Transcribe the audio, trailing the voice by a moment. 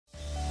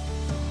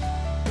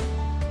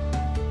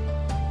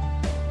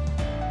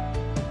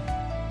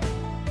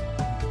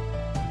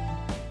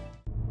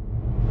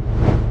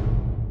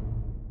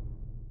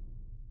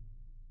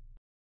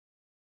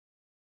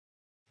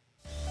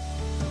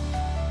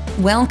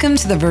Welcome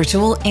to the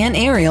virtual and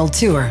aerial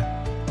tour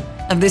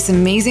of this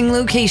amazing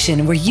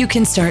location where you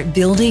can start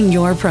building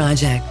your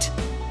project.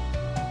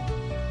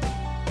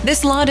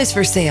 This lot is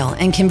for sale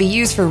and can be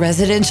used for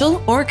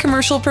residential or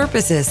commercial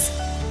purposes.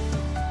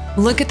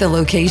 Look at the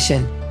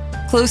location.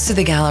 Close to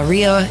the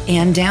Galleria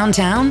and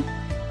downtown.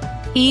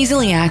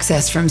 Easily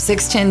accessed from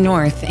 610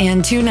 North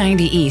and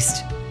 290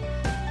 East.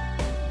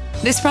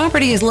 This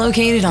property is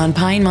located on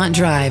Pinemont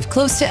Drive,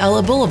 close to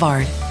Ella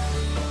Boulevard.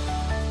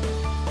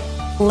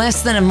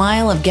 Less than a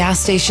mile of gas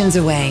stations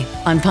away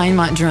on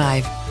Pinemont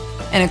Drive,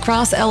 and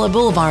across Ella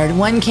Boulevard,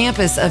 one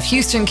campus of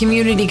Houston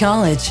Community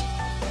College.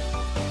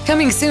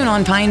 Coming soon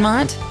on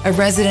Pinemont, a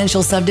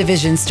residential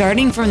subdivision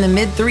starting from the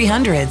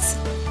mid-300s.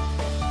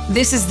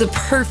 This is the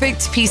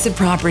perfect piece of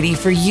property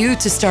for you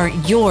to start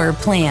your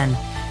plan,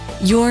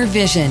 your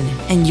vision,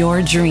 and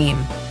your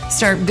dream.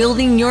 Start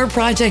building your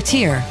project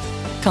here.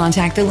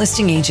 Contact the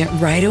listing agent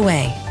right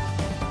away.